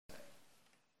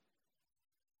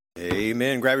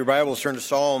Amen. Grab your Bibles, turn to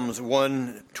Psalms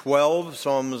 112.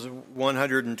 Psalms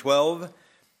 112.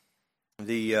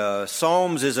 The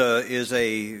Psalms is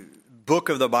a book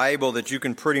of the Bible that you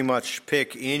can pretty much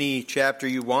pick any chapter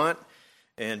you want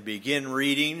and begin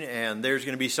reading, and there's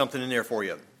going to be something in there for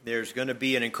you. There's going to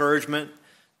be an encouragement.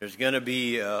 There's going to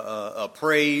be a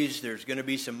praise. There's going to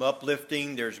be some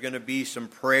uplifting. There's going to be some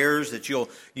prayers that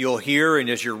you'll hear, and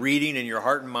as you're reading in your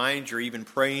heart and mind, you're even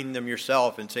praying them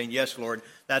yourself and saying, "Yes, Lord,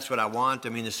 that's what I want." I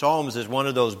mean, the Psalms is one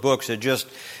of those books that just,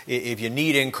 if you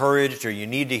need encouraged or you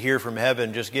need to hear from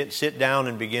heaven, just sit down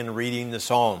and begin reading the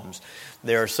Psalms.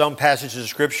 There are some passages of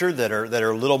Scripture that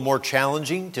are a little more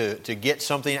challenging to get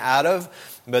something out of,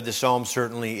 but the Psalm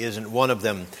certainly isn't one of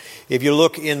them. If you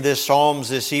look in this Psalms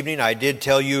this evening, I did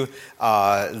tell you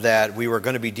that we were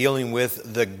going to be dealing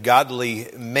with the godly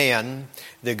man.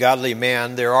 The godly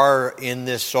man. There are in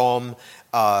this Psalm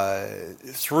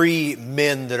three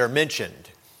men that are mentioned.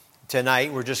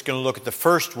 Tonight, we're just going to look at the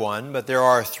first one, but there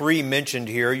are three mentioned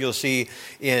here. You'll see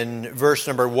in verse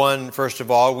number 1, first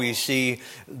of all, we see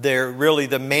there really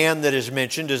the man that is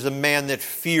mentioned is the man that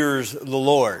fears the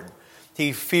Lord.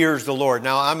 He fears the Lord.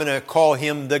 Now, I'm going to call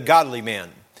him the godly man.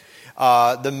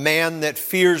 The man that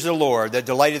fears the Lord, that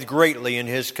delighteth greatly in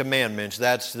his commandments.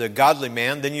 That's the godly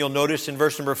man. Then you'll notice in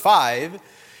verse number 5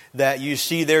 that you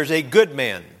see there's a good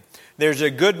man. There's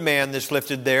a good man that's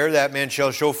lifted there. That man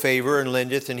shall show favor and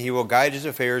lendeth, and he will guide his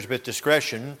affairs with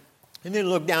discretion. And then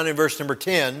look down in verse number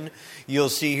 10. You'll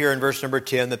see here in verse number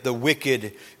 10 that the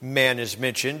wicked man is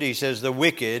mentioned. He says, "The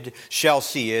wicked shall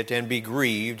see it and be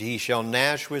grieved. He shall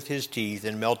gnash with his teeth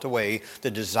and melt away. The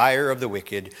desire of the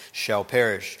wicked shall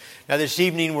perish." Now this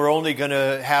evening we're only going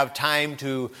to have time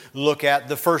to look at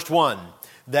the first one,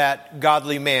 that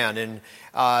godly man.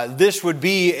 And this would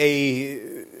be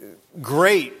a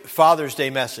great Father's Day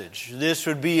message. This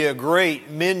would be a great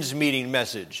men's meeting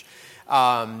message.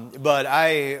 But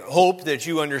I hope that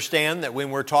you understand that when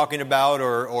we're talking about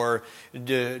or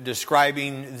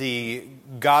describing the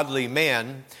godly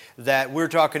man, that we're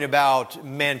talking about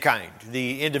mankind,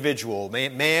 the individual.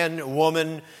 Man,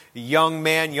 woman, young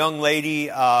man, young lady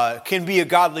can be a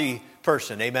godly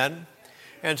person. Amen?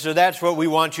 And so that's what we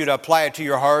want you to apply it to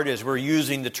your heart as we're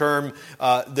using the term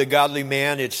the godly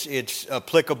man. It's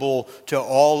applicable to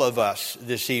all of us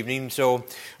this evening. So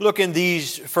look in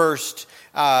these first.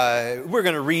 We're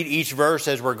going to read each verse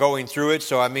as we're going through it.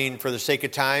 So, I mean, for the sake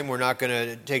of time, we're not going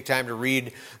to take time to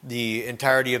read the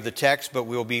entirety of the text, but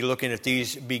we'll be looking at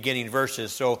these beginning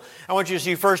verses. So I want you to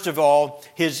see, first of all,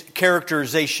 his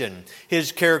characterization.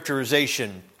 His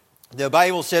characterization. The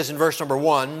Bible says in verse number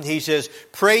 1, he says,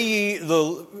 "Pray ye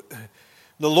the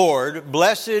Lord,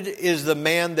 blessed is the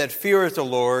man that feareth the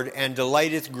Lord and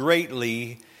delighteth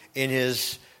greatly in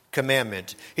his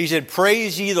commandment." He said,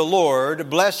 "Praise ye the Lord,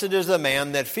 blessed is the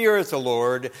man that feareth the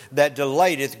Lord, that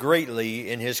delighteth greatly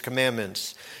in his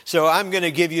commandments." So I'm going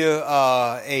to give you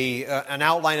an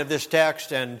outline of this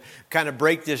text and kind of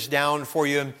break this down for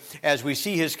you as we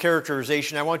see his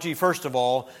characterization. I want you, first of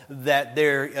all, that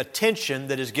their attention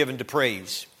that is given to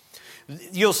praise.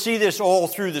 You'll see this all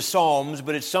through the Psalms,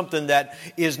 but it's something that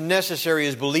is necessary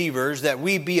as believers, that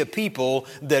we be a people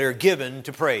that are given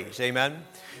to praise. Amen?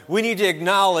 We need to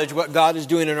acknowledge what God is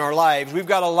doing in our lives. We've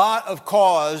got a lot of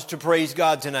cause to praise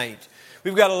God tonight.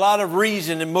 We've got a lot of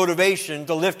reason and motivation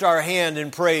to lift our hand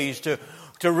in praise, to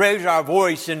raise our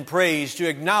voice in praise, to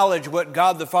acknowledge what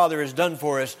God the Father has done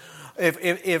for us.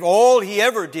 If all He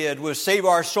ever did was save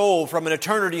our soul from an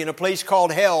eternity in a place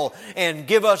called hell and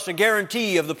give us a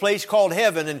guarantee of the place called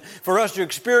heaven, and for us to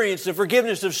experience the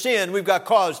forgiveness of sin, we've got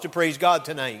cause to praise God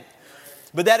tonight.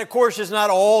 But that, of course, is not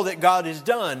all that God has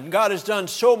done. God has done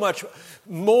so much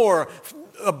more,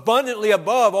 abundantly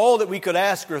above all that we could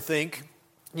ask or think.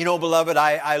 You know, beloved,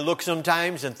 I look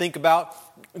sometimes and think about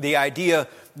the idea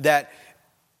that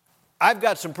I've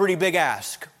got some pretty big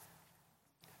ask.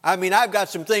 I mean, I've got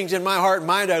some things in my heart and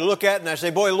mind I look at and I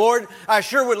say, "Boy, Lord, I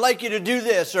sure would like you to do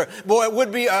this." Or, "Boy, it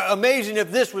would be amazing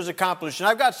if this was accomplished." And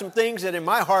I've got some things that in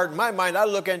my heart and my mind I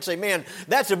look at and say, "Man,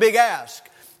 that's a big ask."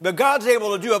 But God's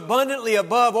able to do abundantly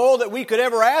above all that we could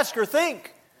ever ask or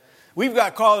think. We've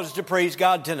got cause to praise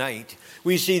God tonight.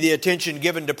 We see the attention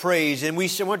given to praise, and we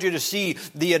want you to see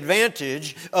the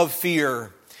advantage of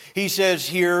fear. He says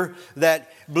here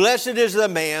that blessed is the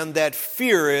man that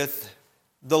feareth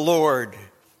the Lord.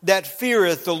 That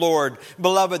feareth the Lord.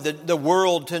 Beloved, the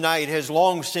world tonight has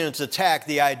long since attacked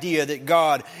the idea that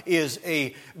God is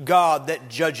a God that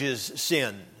judges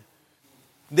sin.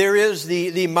 There is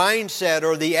the mindset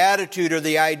or the attitude or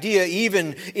the idea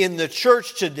even in the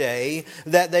church today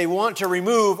that they want to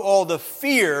remove all the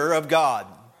fear of God.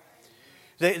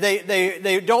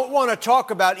 They don't want to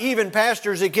talk about, even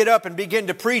pastors that get up and begin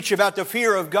to preach about the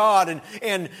fear of God.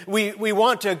 And we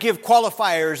want to give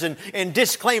qualifiers and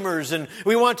disclaimers. And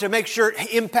we want to make sure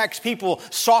it impacts people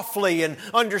softly and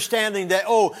understanding that,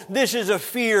 oh, this is a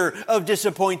fear of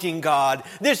disappointing God.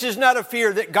 This is not a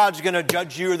fear that God's going to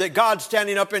judge you or that God's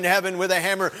standing up in heaven with a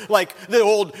hammer like the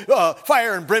old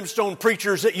fire and brimstone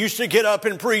preachers that used to get up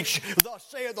and preach, "Thus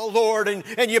saith the Lord,"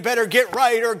 and you better get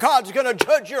right or God's going to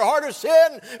judge your heart of sin.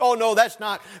 Oh, no, that's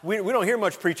not. We don't hear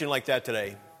much preaching like that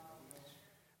today.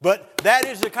 But that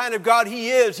is the kind of God He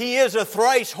is. He is a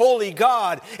thrice holy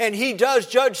God, and He does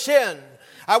judge sin.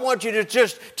 I want you to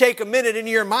just take a minute in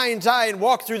your mind's eye and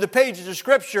walk through the pages of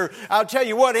Scripture. I'll tell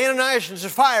you what, Ananias and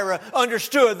Sapphira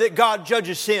understood that God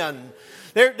judges sin.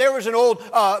 There was an old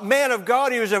man of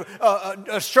God. He was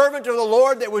a servant of the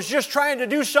Lord that was just trying to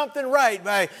do something right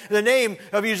by the name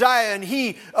of Uzziah, and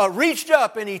he reached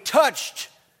up and he touched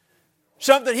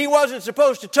something he wasn't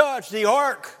supposed to touch, the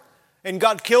ark, and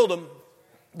God killed him.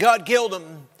 God killed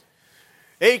him.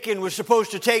 Achan was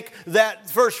supposed to take that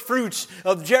first fruits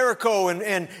of Jericho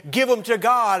and give them to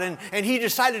God, and he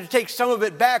decided to take some of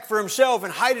it back for himself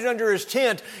and hide it under his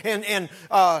tent. And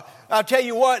I'll tell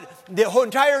you what, the whole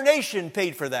entire nation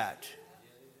paid for that.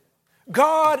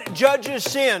 God judges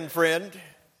sin, friend.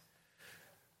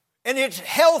 And it's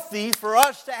healthy for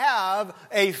us to have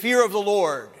a fear of the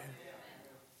Lord.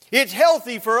 It's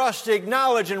healthy for us to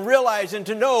acknowledge and realize and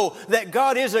to know that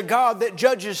God is a God that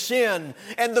judges sin.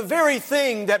 And the very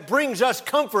thing that brings us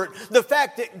comfort, the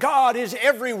fact that God is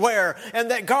everywhere and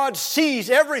that God sees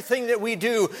everything that we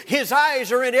do. His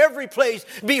eyes are in every place,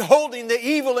 beholding the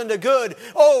evil and the good.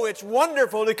 Oh, it's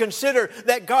wonderful to consider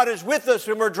that God is with us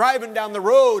when we're driving down the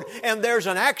road and there's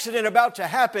an accident about to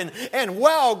happen. And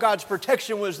wow, God's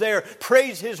protection was there.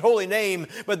 Praise His holy name.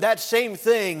 But that same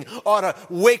thing ought to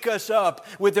wake us up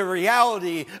with the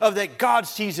reality of that God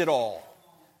sees it all.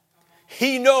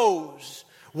 He knows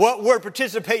what we're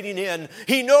participating in.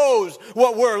 He knows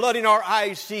what we're letting our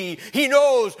eyes see. He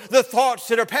knows the thoughts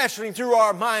that are passing through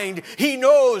our mind. He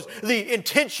knows the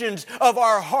intentions of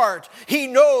our heart. He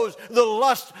knows the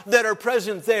lusts that are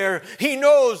present there. He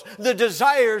knows the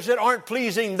desires that aren't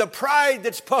pleasing, the pride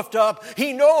that's puffed up.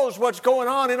 He knows what's going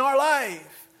on in our life.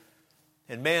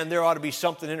 And man, there ought to be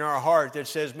something in our heart that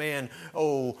says, man,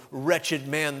 oh, wretched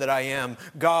man that I am,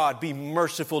 God, be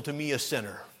merciful to me, a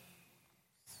sinner.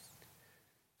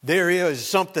 There is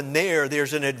something there.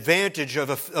 There's an advantage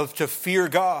of to fear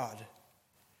God.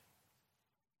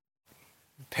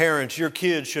 Parents, your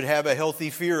kids should have a healthy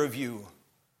fear of you.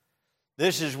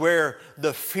 This is where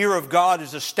the fear of God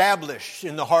is established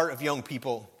in the heart of young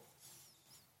people.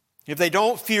 If they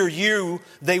don't fear you,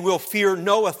 they will fear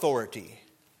no authority.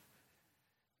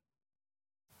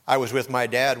 I was with my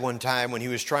dad one time when he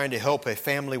was trying to help a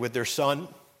family with their son.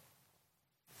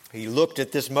 He looked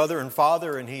at this mother and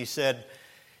father and he said,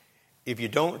 if you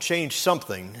don't change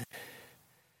something,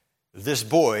 this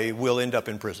boy will end up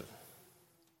in prison.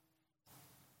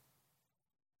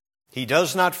 He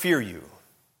does not fear you.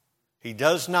 He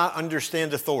does not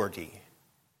understand authority.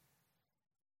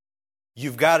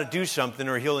 You've got to do something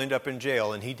or he'll end up in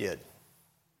jail, and he did.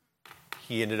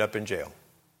 He ended up in jail.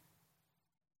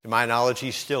 To my knowledge,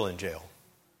 he's still in jail.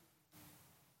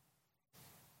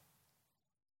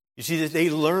 You see, that they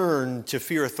learn to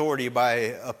fear authority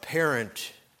by a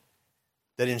parent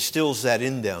that instills that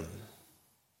in them.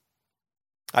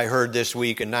 I heard this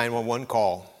week a 911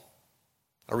 call,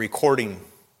 a recording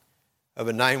of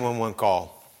a 911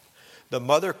 call. The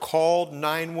mother called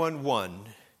 911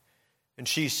 and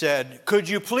she said, could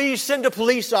you please send a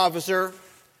police officer?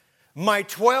 My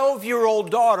 12-year-old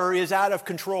daughter is out of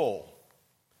control.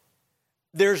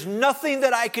 There's nothing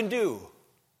that I can do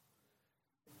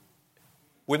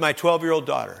with my 12-year-old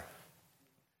daughter.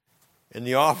 And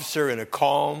the officer, in a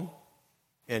calm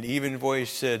and even voice,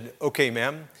 said, okay,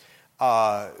 ma'am,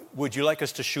 would you like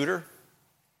us to shoot her?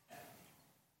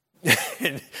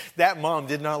 And that mom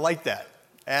did not like that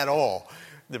at all.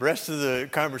 The rest of the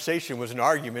conversation was an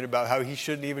argument about how he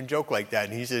shouldn't even joke like that.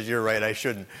 And he says, you're right, I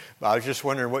shouldn't. But I was just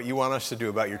wondering what you want us to do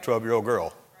about your 12-year-old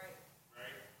girl.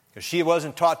 Because she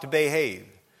wasn't taught to behave.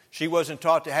 She wasn't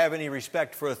taught to have any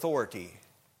respect for authority.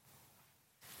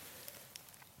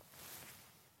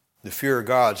 The fear of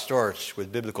God starts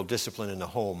with biblical discipline in the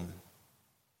home.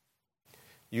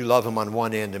 You love them on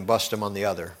one end and bust them on the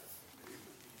other.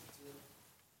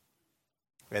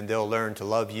 And they'll learn to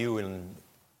love you and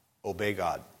obey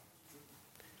God.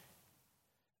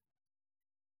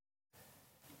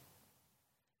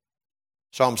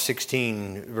 Proverbs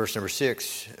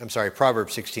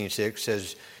 16:6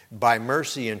 says, by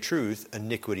mercy and truth,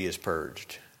 iniquity is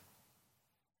purged.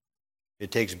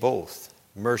 It takes both,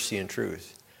 mercy and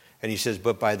truth. And he says,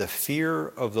 but by the fear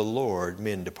of the Lord,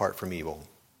 men depart from evil.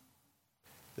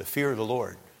 The fear of the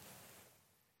Lord.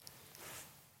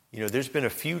 You know, there's been a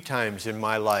few times in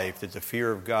my life that the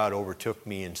fear of God overtook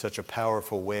me in such a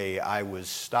powerful way, I was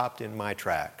stopped in my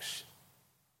tracks.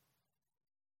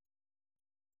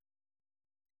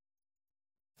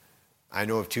 I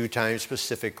know of 2 times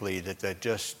specifically that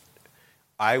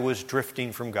I was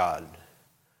drifting from God.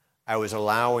 I was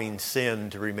allowing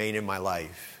sin to remain in my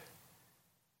life.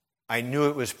 I knew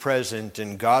it was present,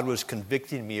 and God was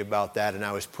convicting me about that, and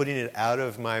I was putting it out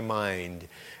of my mind.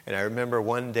 And I remember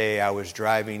one day I was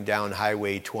driving down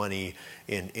Highway 20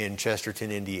 in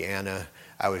Chesterton, Indiana.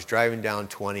 I was driving down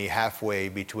 20 halfway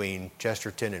between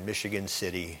Chesterton and Michigan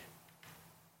City.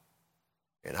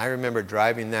 And I remember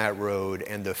driving that road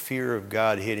and the fear of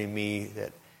God hitting me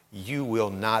that you will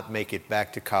not make it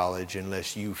back to college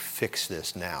unless you fix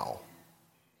this now.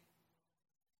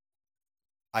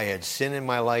 I had sin in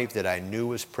my life that I knew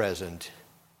was present,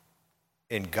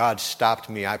 and God stopped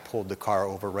me. I pulled the car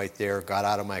over right there, got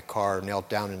out of my car, knelt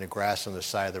down in the grass on the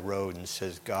side of the road and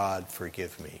says, God,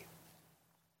 forgive me.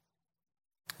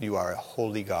 You are a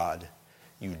holy God.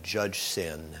 You judge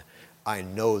sin. I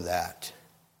know that.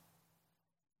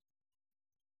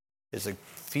 Has the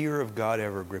fear of God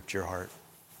ever gripped your heart?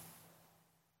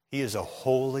 He is a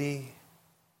holy,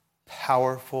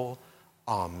 powerful,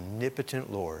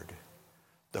 omnipotent Lord,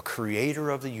 the creator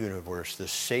of the universe, the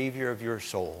savior of your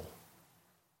soul.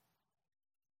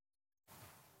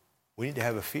 We need to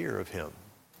have a fear of him.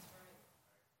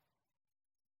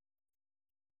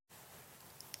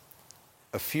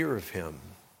 A fear of him.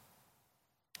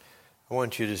 I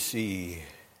want you to see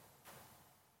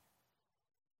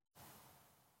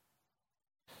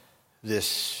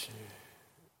this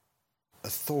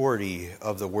authority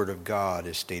of the Word of God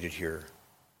is stated here.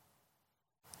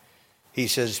 He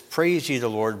says, praise ye the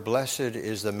Lord, blessed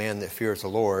is the man that feareth the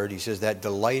Lord. He says, that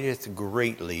delighteth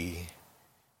greatly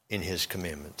in his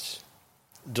commandments.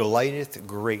 Delighteth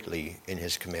greatly in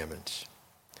his commandments.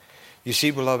 You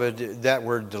see, beloved, that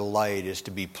word delight is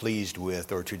to be pleased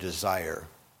with or to desire.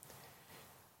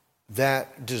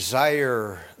 That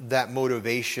desire, that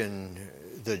motivation,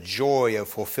 the joy of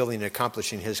fulfilling and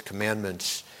accomplishing his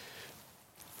commandments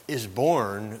is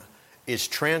born, is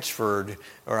transferred,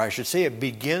 or I should say it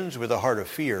begins with a heart of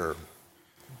fear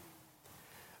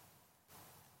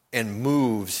and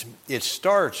moves. It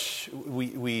starts,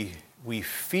 we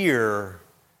fear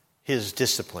his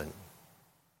discipline.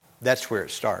 That's where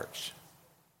it starts.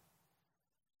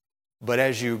 But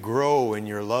as you grow in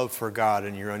your love for God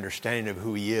and your understanding of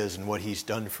who he is and what he's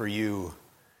done for you,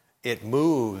 it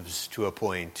moves to a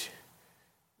point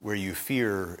where you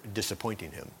fear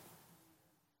disappointing him.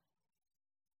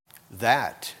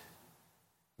 That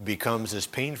becomes as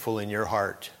painful in your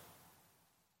heart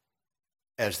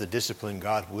as the discipline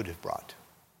God would have brought.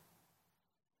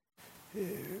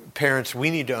 Parents, we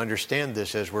need to understand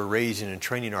this as we're raising and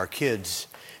training our kids.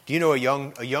 Do you know a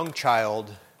young child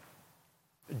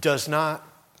does not,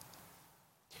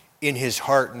 in his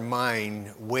heart and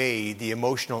mind, weigh the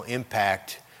emotional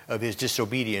impact of his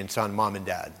disobedience on mom and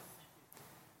dad?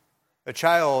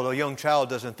 A young child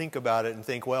doesn't think about it and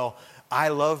think, well, I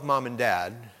love mom and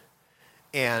dad,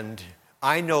 and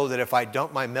I know that if I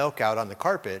dump my milk out on the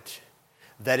carpet,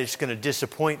 that it's going to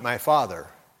disappoint my father,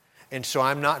 and so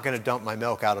I'm not going to dump my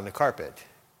milk out on the carpet.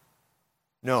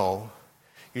 No.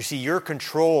 You see, your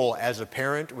control as a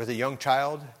parent with a young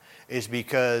child is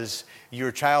because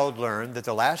your child learned that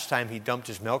the last time he dumped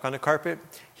his milk on the carpet,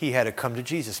 he had a come to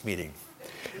Jesus meeting.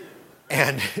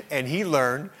 And he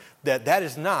learned that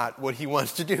is not what he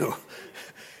wants to do.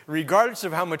 Regardless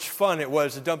of how much fun it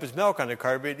was to dump his milk on the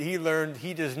carpet, he learned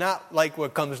he does not like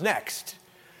what comes next.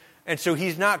 And so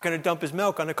he's not going to dump his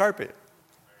milk on the carpet.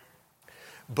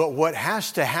 But what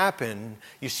has to happen,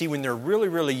 you see, when they're really,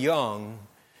 really young,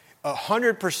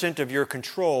 100% of your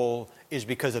control is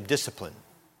because of discipline.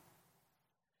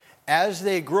 As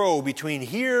they grow between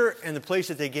here and the place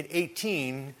that they get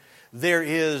 18, there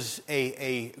is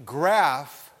a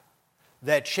graph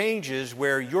that changes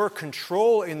where your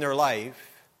control in their life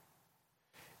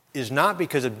is not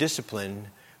because of discipline,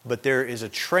 but there is a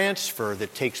transfer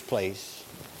that takes place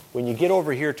when you get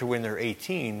over here to when they're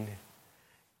 18,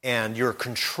 and your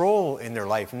control in their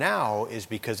life now is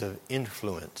because of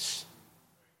influence.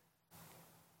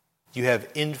 You have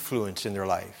influence in their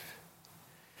life.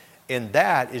 And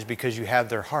that is because you have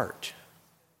their heart.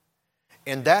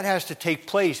 And that has to take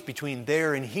place between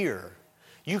there and here.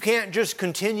 You can't just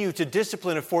continue to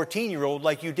discipline a 14-year-old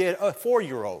like you did a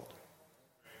 4-year-old.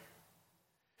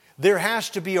 There has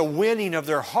to be a winning of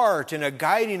their heart and a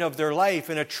guiding of their life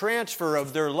and a transfer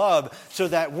of their love so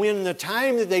that when the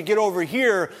time that they get over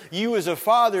here, you as a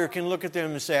father can look at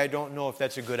them and say, I don't know if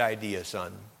that's a good idea,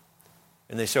 son.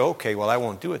 And they say, okay, well, I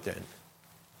won't do it then.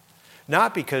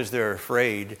 Not because they're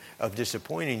afraid of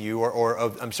disappointing you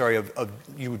of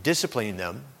you disciplining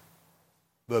them,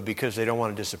 but because they don't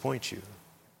want to disappoint you.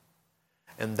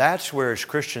 And that's where as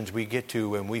Christians we get to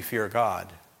when we fear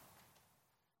God.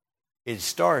 It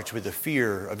starts with the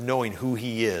fear of knowing who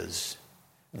He is,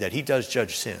 that He does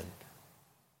judge sin.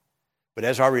 But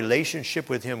as our relationship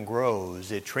with Him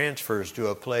grows, it transfers to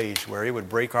a place where it would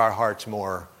break our hearts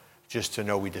more just to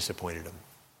know we disappointed Him,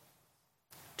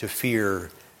 to fear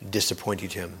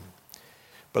disappointing Him.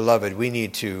 Beloved, we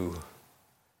need to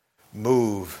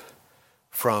move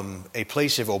from a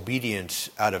place of obedience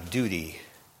out of duty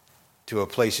to a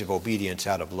place of obedience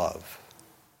out of love.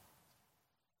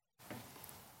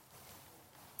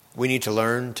 We need to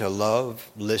learn to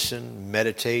love, listen,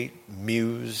 meditate,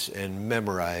 muse, and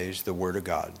memorize the Word of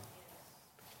God.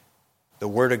 The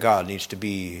Word of God needs to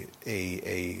be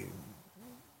a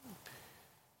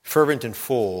fervent and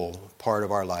full part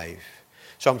of our life.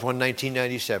 Psalm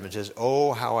 119:97 says,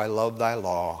 "Oh, how I love thy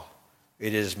law.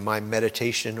 It is my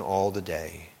meditation all the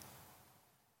day."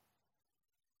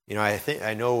 You know,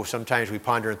 I know sometimes we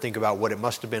ponder and think about what it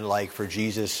must have been like for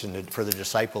Jesus and for the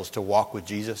disciples to walk with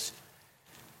Jesus,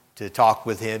 to talk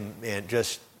with Him, and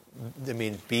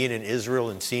being in Israel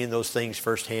and seeing those things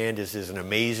firsthand is an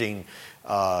amazing,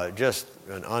 just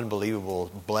an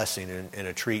unbelievable blessing and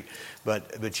a treat.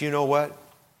 But you know what?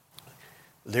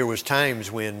 There was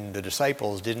times when the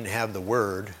disciples didn't have the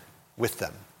Word with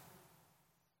them,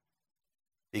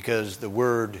 because the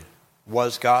Word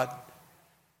was God.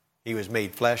 He was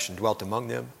made flesh and dwelt among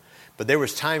them. But there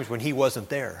was times when He wasn't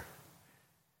there,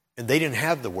 and they didn't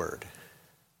have the Word.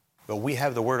 But we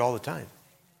have the Word all the time.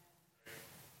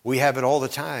 We have it all the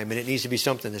time, and it needs to be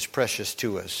something that's precious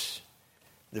to us.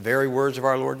 The very words of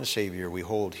our Lord and Savior we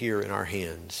hold here in our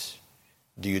hands.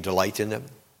 Do you delight in them?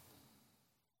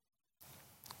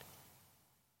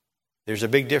 There's a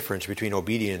big difference between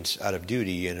obedience out of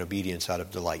duty and obedience out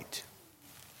of delight.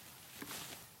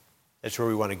 That's where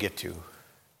we want to get to.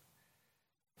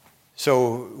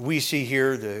 So we see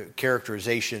here the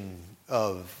characterization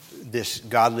of this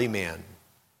godly man.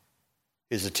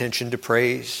 His attention to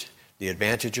praise, the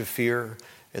advantage of fear,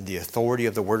 and the authority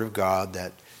of the Word of God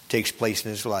that takes place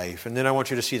in his life. And then I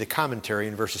want you to see the commentary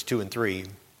in verses 2 and 3.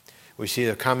 We see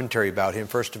a commentary about him.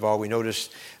 First of all, we notice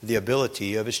the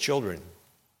ability of his children.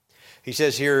 He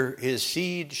says here, his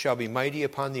seed shall be mighty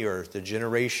upon the earth. The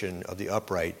generation of the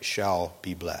upright shall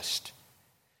be blessed.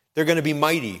 They're going to be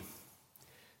mighty.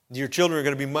 Your children are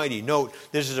going to be mighty. Note,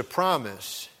 this is a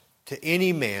promise to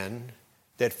any man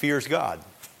that fears God,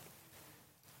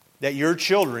 that your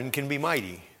children can be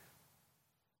mighty.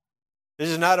 This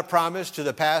is not a promise to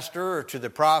the pastor or to the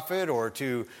prophet or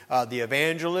to the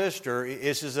evangelist. Or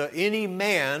this is any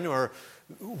man or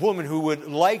woman who would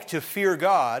like to fear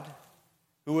God,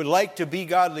 who would like to be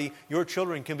godly. Your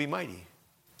children can be mighty.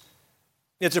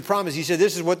 It's a promise. He said,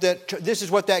 this is what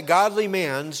that godly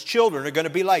man's children are going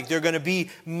to be like. They're going to be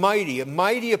mighty,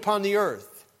 mighty upon the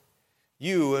earth.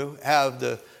 You have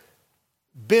the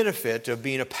benefit of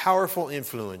being a powerful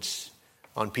influence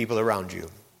on people around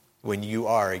you when you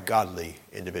are a godly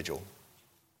individual.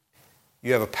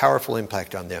 You have a powerful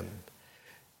impact on them.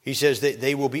 He says that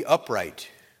they will be upright.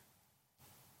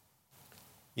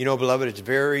 You know, beloved, it's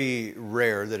very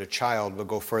rare that a child will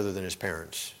go further than his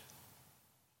parents.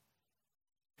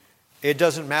 It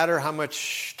doesn't matter how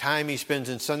much time he spends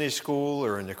in Sunday school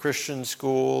or in the Christian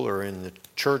school or in the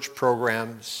church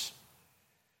programs.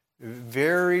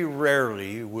 Very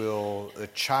rarely will a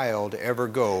child ever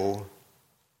go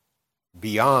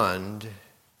beyond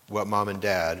what mom and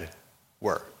dad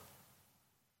were.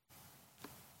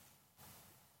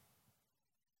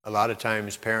 A lot of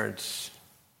times parents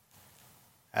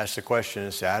ask the question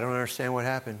and say, I don't understand what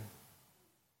happened.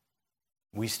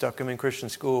 We stuck him in Christian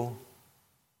school.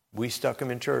 We stuck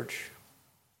him in church.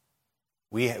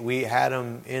 We had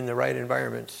him in the right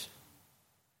environments.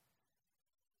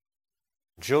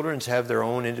 Children have their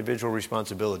own individual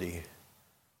responsibility.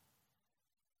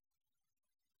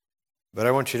 But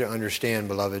I want you to understand,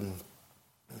 beloved,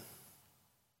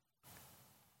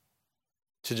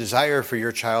 to desire for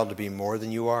your child to be more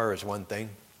than you are is one thing.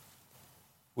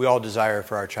 We all desire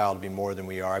for our child to be more than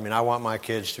we are. I mean, I want my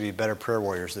kids to be better prayer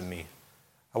warriors than me.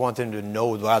 I want them to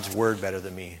know God's Word better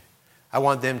than me. I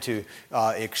want them to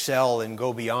excel and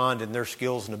go beyond in their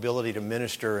skills and ability to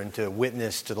minister and to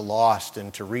witness to the lost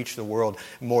and to reach the world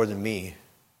more than me.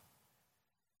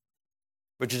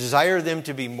 But to desire them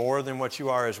to be more than what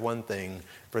you are is one thing.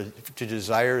 To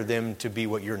desire them to be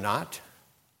what you're not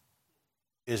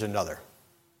is another.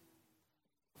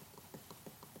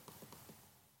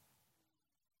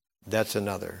 That's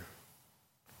another.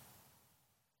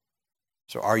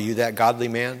 So are you that godly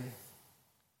man?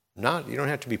 Not, you don't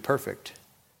have to be perfect.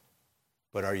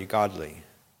 But are you godly?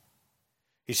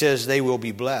 He says they will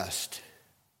be blessed.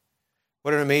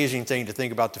 What an amazing thing to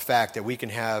think about the fact that we can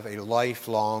have a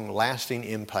lifelong, lasting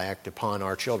impact upon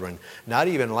our children. Not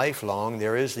even lifelong.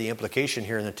 There is the implication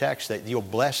here in the text that you'll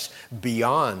bless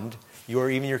beyond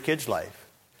even your kid's life.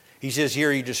 He says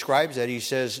here, he describes that. He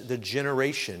says, the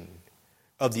generation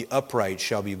of the upright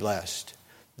shall be blessed.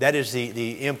 That is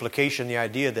the implication, the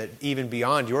idea that even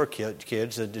beyond your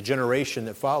kids, the generation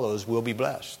that follows will be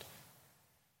blessed.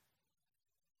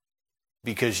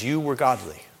 Because you were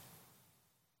godly.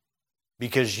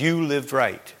 Because you lived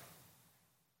right.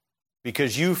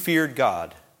 Because you feared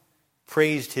God,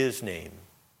 praised His name.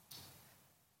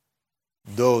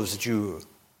 Those that you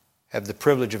have the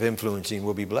privilege of influencing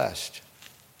will be blessed.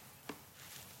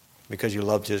 Because you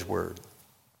loved His word.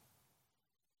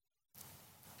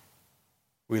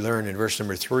 We learn in verse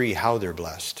number 3 how they're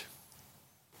blessed.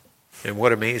 And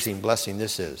what amazing blessing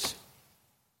this is.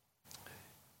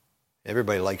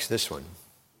 Everybody likes this one.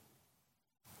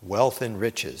 Wealth and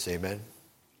riches, amen?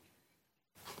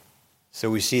 So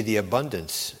we see the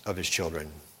abundance of His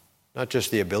children. Not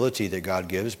just the ability that God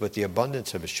gives, but the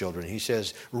abundance of His children. He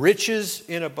says, riches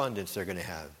in abundance they're going to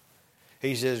have.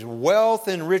 He says, wealth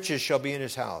and riches shall be in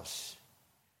His house.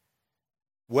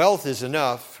 Wealth is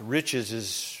enough. Riches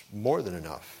is more than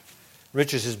enough.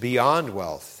 Riches is beyond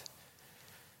wealth.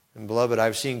 And beloved,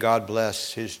 I've seen God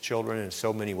bless His children in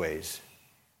so many ways.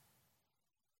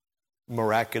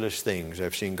 Miraculous things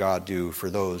I've seen God do for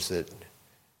those that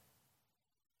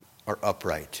are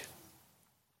upright.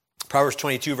 Proverbs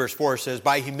 22 verse 4 says,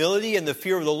 by humility and the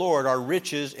fear of the Lord are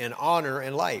riches and honor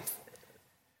and life.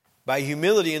 By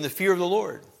humility and the fear of the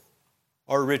Lord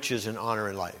are riches and honor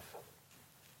and life.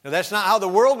 Now that's not how the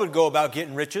world would go about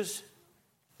getting riches.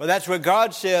 But that's what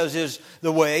God says is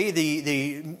the way,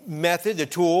 the method, the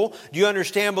tool. Do you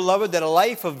understand, beloved, that a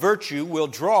life of virtue will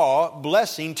draw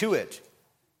blessing to it?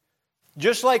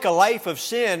 Just like a life of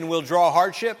sin will draw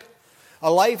hardship,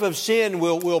 a life of sin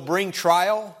will bring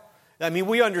trial. I mean,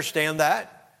 we understand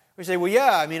that. We say, well,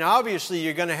 yeah, I mean, obviously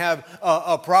you're going to have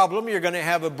a problem. You're going to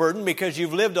have a burden because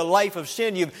you've lived a life of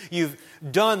sin. You've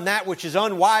done that which is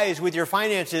unwise with your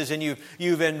finances, and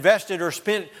you've invested or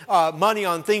spent money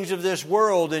on things of this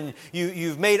world, and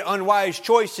you've made unwise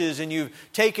choices, and you've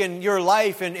taken your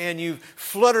life and you've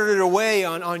fluttered it away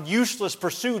on useless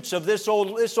pursuits of this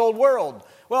old world.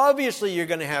 Well, obviously you're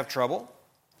going to have trouble.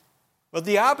 But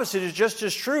the opposite is just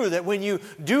as true, that when you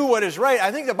do what is right,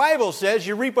 I think the Bible says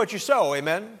you reap what you sow,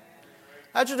 amen?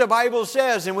 That's what the Bible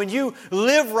says. And when you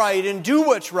live right and do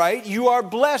what's right, you are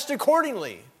blessed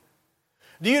accordingly.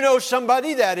 Do you know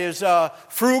somebody that is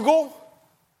frugal?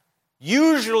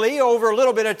 Usually, over a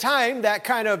little bit of time, that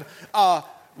kind of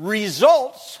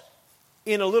results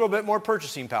in a little bit more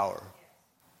purchasing power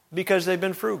because they've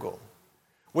been frugal.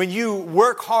 When you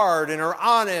work hard and are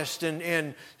honest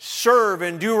and serve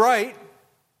and do right,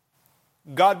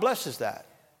 God blesses that.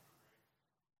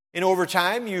 And over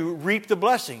time, you reap the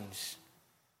blessings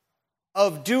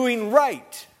of doing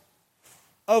right,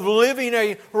 of living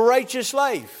a righteous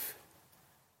life,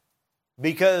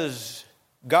 because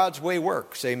God's way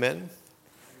works. Amen?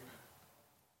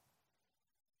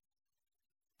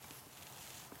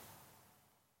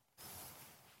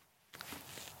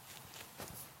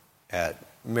 At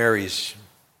Mary's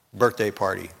birthday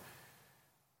party,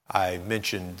 I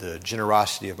mentioned the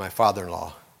generosity of my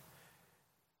father-in-law.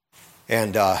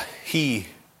 And he,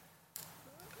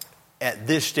 at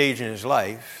this stage in his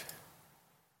life,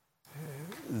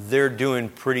 they're doing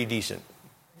pretty decent.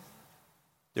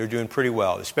 They're doing pretty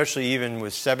well, especially even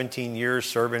with 17 years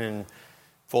serving in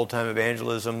full-time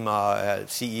evangelism at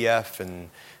CEF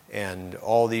and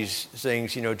all these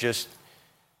things, just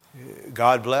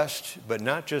God blessed, but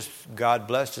not just God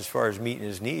blessed as far as meeting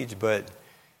his needs, but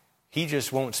he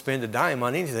just won't spend a dime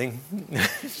on anything.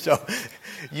 So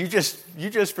you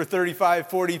just for 35,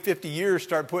 40, 50 years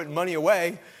start putting money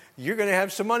away, you're going to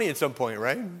have some money at some point,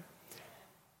 right?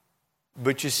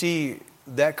 But you see,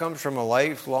 that comes from a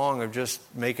lifelong of just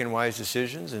making wise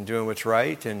decisions and doing what's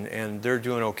right, and they're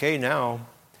doing okay now.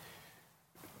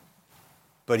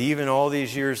 But even all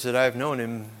these years that I've known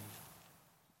him,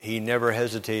 he never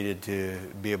hesitated to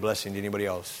be a blessing to anybody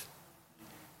else.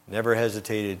 Never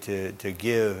hesitated to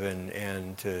give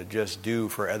and to just do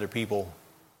for other people.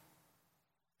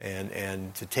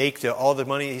 And to take all the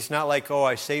money, he's not like, oh,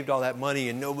 I saved all that money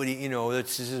and nobody,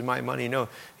 this is my money. No,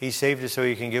 he saved it so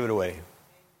he can give it away,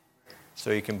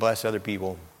 so he can bless other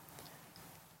people.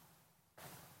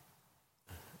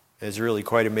 It's really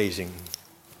quite amazing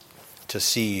to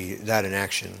see that in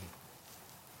action.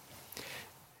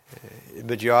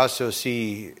 But you also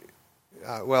see,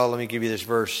 let me give you this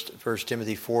verse, 1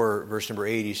 Timothy 4, verse number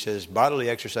 8. He says, bodily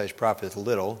exercise profiteth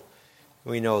little.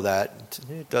 We know that.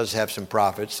 It does have some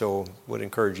profit, so would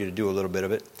encourage you to do a little bit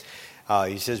of it.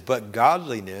 He says, but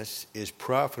godliness is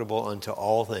profitable unto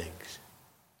all things.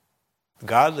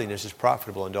 Godliness is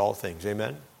profitable unto all things.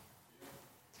 Amen?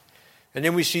 And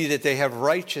then we see that they have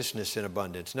righteousness in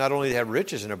abundance. Not only they have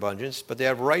riches in abundance, but they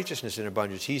have righteousness in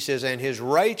abundance. He says, and his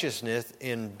righteousness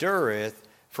endureth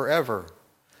forever.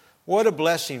 What a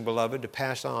blessing, beloved, to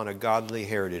pass on a godly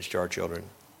heritage to our children.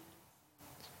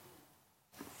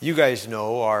 You guys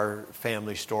know our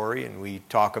family story, and we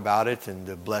talk about it, and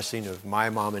the blessing of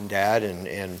my mom and dad,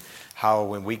 and how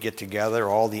when we get together,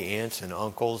 all the aunts and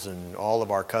uncles and all of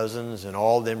our cousins and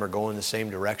all of them are going the same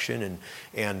direction,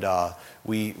 and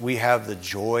we have the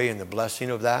joy and the blessing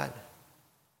of that.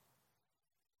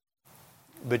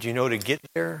 But to get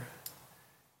there,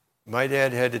 my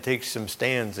dad had to take some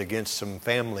stands against some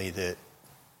family that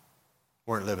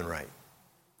weren't living right.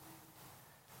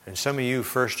 And some of you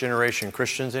first-generation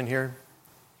Christians in here,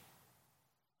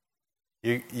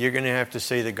 you're going to have to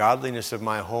say the godliness of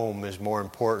my home is more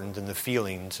important than the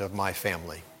feelings of my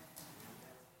family.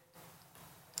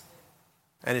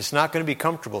 And it's not going to be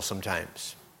comfortable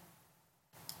sometimes.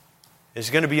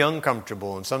 It's going to be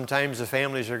uncomfortable, and sometimes the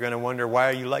families are going to wonder, why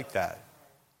are you like that?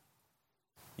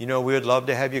 We would love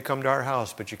to have you come to our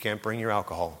house, but you can't bring your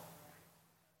alcohol.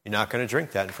 You're not going to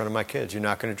drink that in front of my kids. You're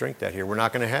not going to drink that here. We're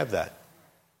not going to have that.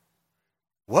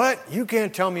 What? You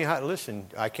can't tell me how to listen.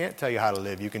 I can't tell you how to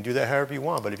live. You can do that however you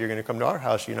want, but if you're going to come to our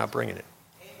house, you're not bringing it.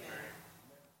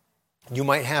 Amen. You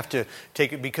might have to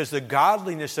take it because the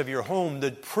godliness of your home,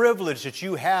 the privilege that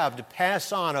you have to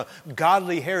pass on a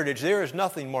godly heritage, there is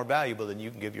nothing more valuable than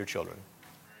you can give your children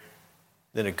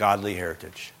than a godly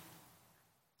heritage.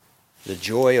 The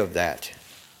joy of that,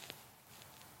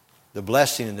 the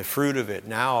blessing and the fruit of it.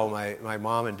 Now my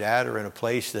mom and dad are in a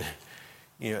place that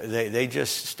they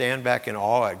just stand back in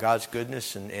awe at God's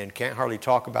goodness and can't hardly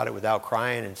talk about it without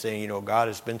crying and saying, God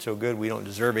has been so good. We don't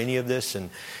deserve any of this. And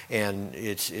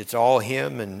it's all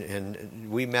Him. And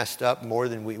we messed up more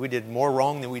than we did more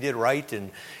wrong than we did right.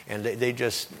 And they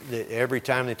just, every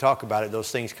time they talk about it,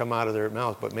 those things come out of their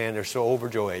mouth. But man, they're so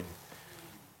overjoyed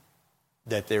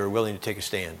that they were willing to take a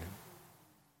stand.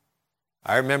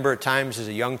 I remember at times as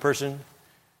a young person,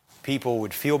 people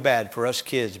would feel bad for us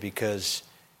kids because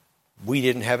we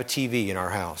didn't have a TV in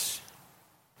our house.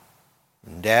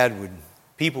 And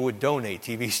people would donate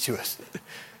TVs to us.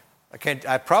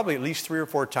 I probably at least 3 or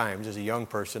 4 times as a young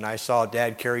person, I saw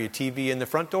Dad carry a TV in the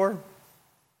front door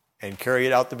and carry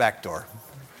it out the back door.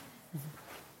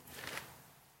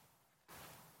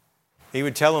 He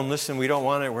would tell them, listen, we don't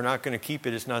want it. We're not going to keep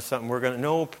it. It's not something we're going to,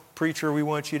 no, preacher, we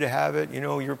want you to have it.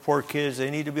 Your poor kids, they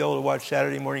need to be able to watch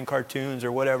Saturday morning cartoons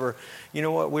or whatever. You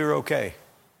know what? We were okay.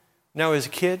 Now, as a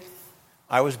kid,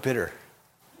 I was bitter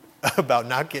about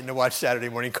not getting to watch Saturday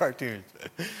morning cartoons.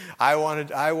 I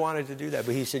wanted to do that.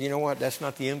 But he said, you know what? That's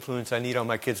not the influence I need on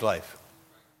my kid's life.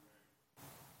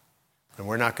 And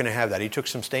we're not going to have that. He took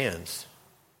some stands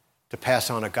to pass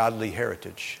on a godly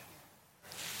heritage.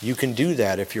 You can do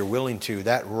that if you're willing to.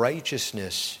 That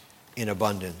righteousness in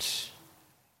abundance.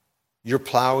 You're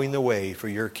plowing the way for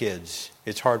your kids.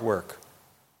 It's hard work.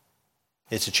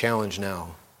 It's a challenge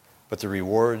now. But the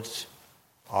rewards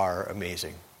are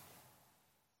amazing.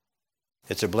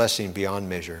 It's a blessing beyond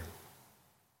measure.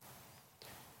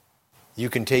 You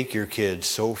can take your kids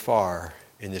so far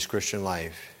in this Christian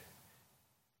life.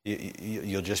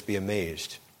 You'll just be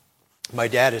amazed. My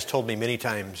dad has told me many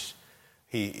times,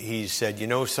 he said,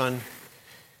 son,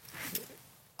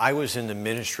 I was in the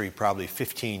ministry probably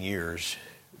 15 years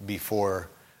before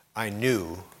I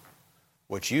knew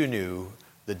what you knew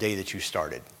the day that you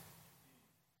started.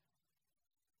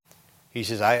 He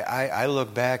says, I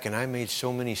look back and I made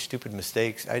so many stupid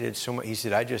mistakes. I did so much. He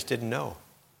said, I just didn't know.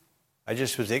 I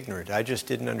just was ignorant. I just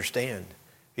didn't understand.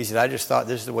 He said, I just thought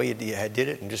this is the way you did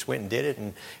it and just went and did it.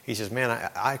 And he says, man,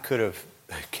 I could have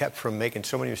kept from making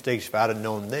so many mistakes if I'd have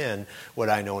known then what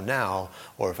I know now,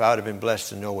 or if I would have been blessed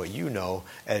to know what you know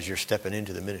as you're stepping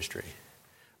into the ministry.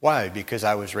 Why? Because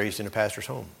I was raised in a pastor's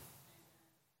home.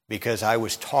 Because I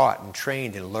was taught and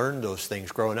trained and learned those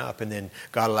things growing up. And then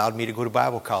God allowed me to go to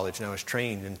Bible college, and I was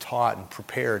trained and taught and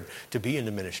prepared to be in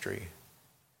the ministry.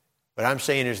 What I'm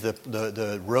saying is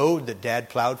the road that Dad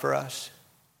plowed for us,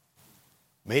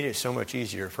 made it so much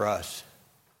easier for us.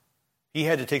 He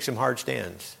had to take some hard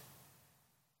stands,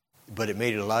 but it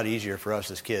made it a lot easier for us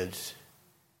as kids.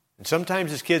 And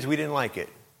sometimes as kids we didn't like it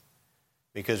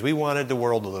because we wanted the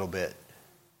world a little bit.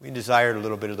 We desired a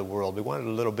little bit of the world. We wanted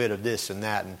a little bit of this and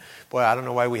that. And boy, I don't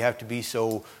know why we have to be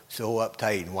so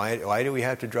uptight. And why do we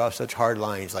have to draw such hard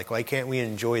lines? Like, why can't we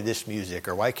enjoy this music?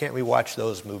 Or why can't we watch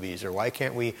those movies? Or why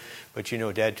can't we? But you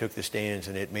know, Dad took the stands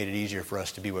and it made it easier for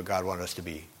us to be what God wanted us to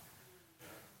be.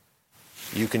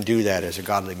 You can do that as a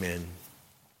godly man.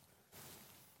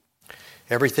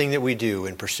 Everything that we do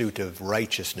in pursuit of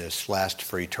righteousness lasts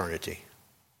for eternity.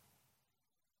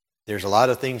 There's a lot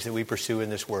of things that we pursue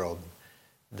in this world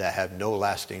that have no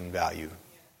lasting value.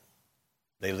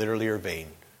 They literally are vain.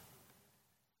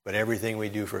 But everything we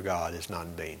do for God is not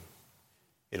in vain.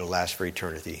 It'll last for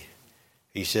eternity.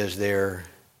 He says there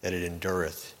that it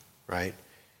endureth, right?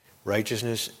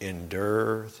 Righteousness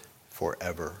endureth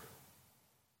forever.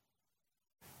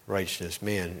 Righteousness,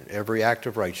 man, every act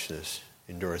of righteousness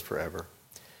endureth forever.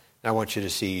 Now I want you to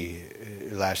see,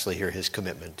 lastly here, his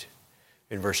commitment.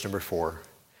 In verse number 4.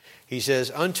 He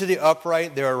says, unto the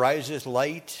upright there ariseth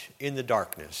light in the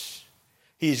darkness.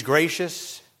 He is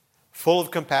gracious, full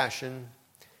of compassion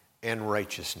and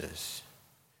righteousness.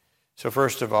 So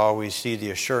first of all, we see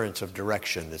the assurance of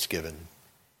direction that's given.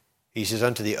 He says,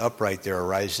 unto the upright there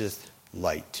ariseth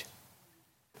light.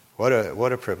 What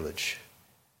a privilege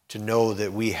to know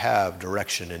that we have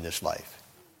direction in this life.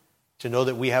 To know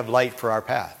that we have light for our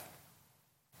path.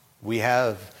 We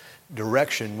have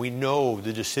direction. We know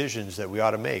the decisions that we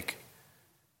ought to make.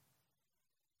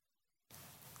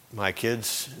 My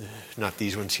kids, not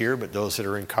these ones here, but those that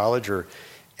are in college, are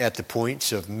at the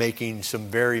points of making some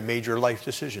very major life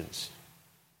decisions.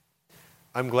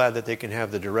 I'm glad that they can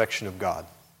have the direction of God.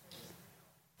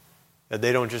 That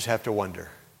they don't just have to wonder.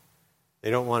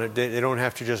 They don't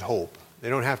have to just hope. They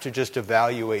don't have to just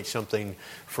evaluate something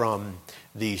from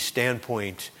the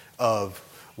standpoint of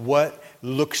what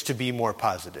looks to be more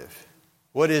positive.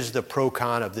 What is the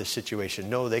pro-con of this situation?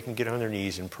 No, they can get on their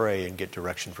knees and pray and get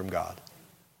direction from God.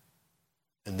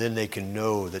 And then they can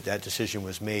know that that decision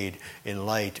was made in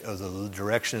light of the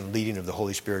direction and leading of the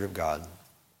Holy Spirit of God.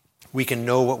 We can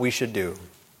know what we should do.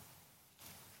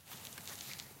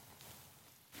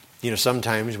 You know,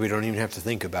 sometimes we don't even have to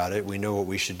think about it. We know what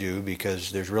we should do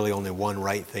because there's really only one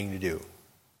right thing to do.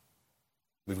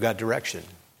 We've got direction.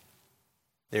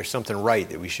 There's something right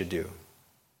that we should do.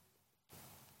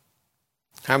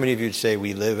 How many of you would say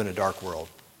we live in a dark world?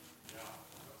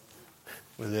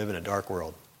 We live in a dark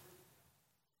world.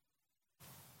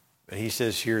 And he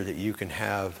says here that you can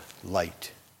have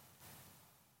light.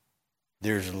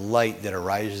 There's light that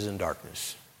arises in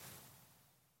darkness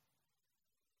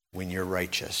when you're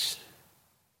righteous.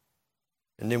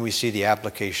 And then we see the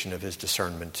application of his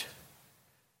discernment.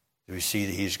 We see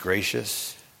that he's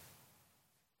gracious,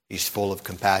 he's full of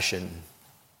compassion,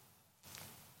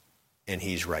 and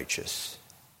he's righteous.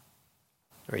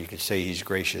 Or you could say he's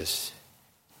gracious,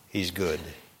 he's good.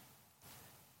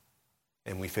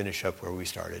 And we finish up where we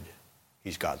started.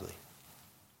 He's godly.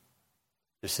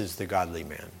 This is the godly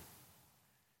man.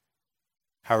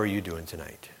 How are you doing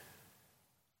tonight?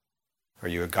 Are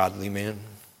you a godly man?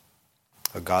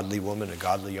 A godly woman? A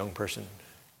godly young person?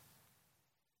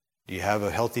 Do you have a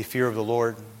healthy fear of the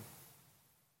Lord?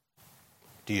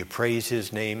 Do you praise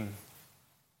his name?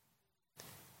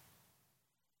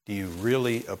 Do you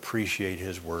really appreciate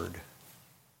his word?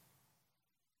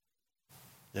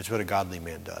 That's what a godly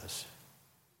man does.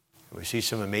 We see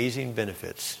some amazing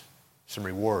benefits, some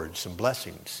rewards, some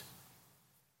blessings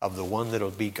of the one that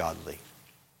will be godly.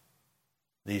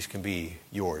 These can be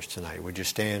yours tonight. Would you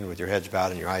stand with your heads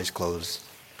bowed and your eyes closed?